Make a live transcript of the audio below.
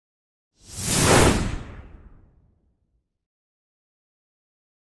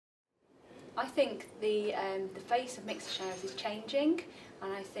I think the face of mixer showers is changing,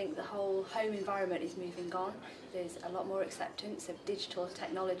 and I think the whole home environment is moving on. There's a lot more acceptance of digital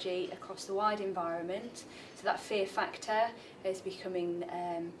technology across the wide environment, so that fear factor is becoming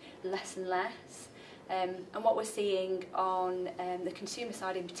less and less. And what we're seeing on the consumer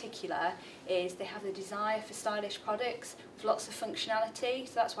side in particular is they have the desire for stylish products with lots of functionality,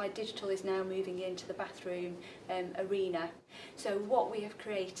 so that's why digital is now moving into the bathroom arena. So what we have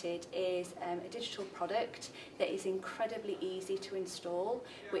created is a digital product that is incredibly easy to install,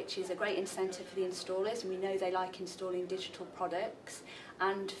 which is a great incentive for the installers, and we know they like installing digital products.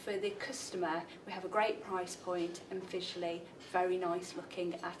 And for the customer, we have a great price point and visually very nice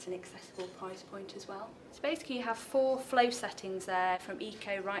looking at an accessible price point as well. So basically you have 4 flow settings there, from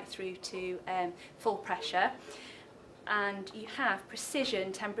eco right through to full pressure, and you have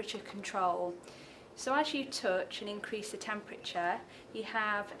precision temperature control. So as you touch and increase the temperature, you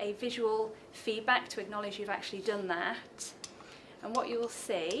have a visual feedback to acknowledge you've actually done that, and what you will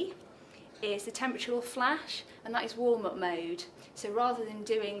see is the temperature will flash, and that is warm-up mode. So rather than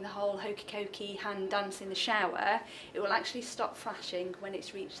doing the whole hokey-cokey hand dance in the shower, it will actually stop flashing when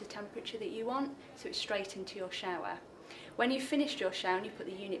it's reached the temperature that you want, so it's straight into your shower. When you've finished your shower and you put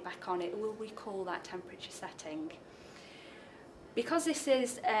the unit back on, it will recall that temperature setting. Because this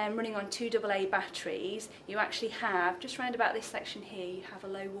is running on 2 AA batteries, you actually have, just round about this section here, you have a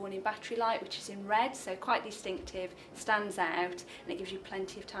low warning battery light which is in red, so quite distinctive, stands out, and it gives you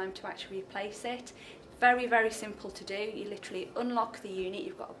plenty of time to actually replace it. Very, very simple to do. You literally unlock the unit,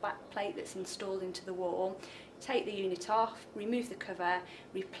 you've got a back plate that's installed into the wall, take the unit off, remove the cover,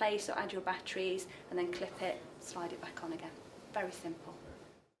 replace or add your batteries, and then clip it, slide it back on again. Very simple.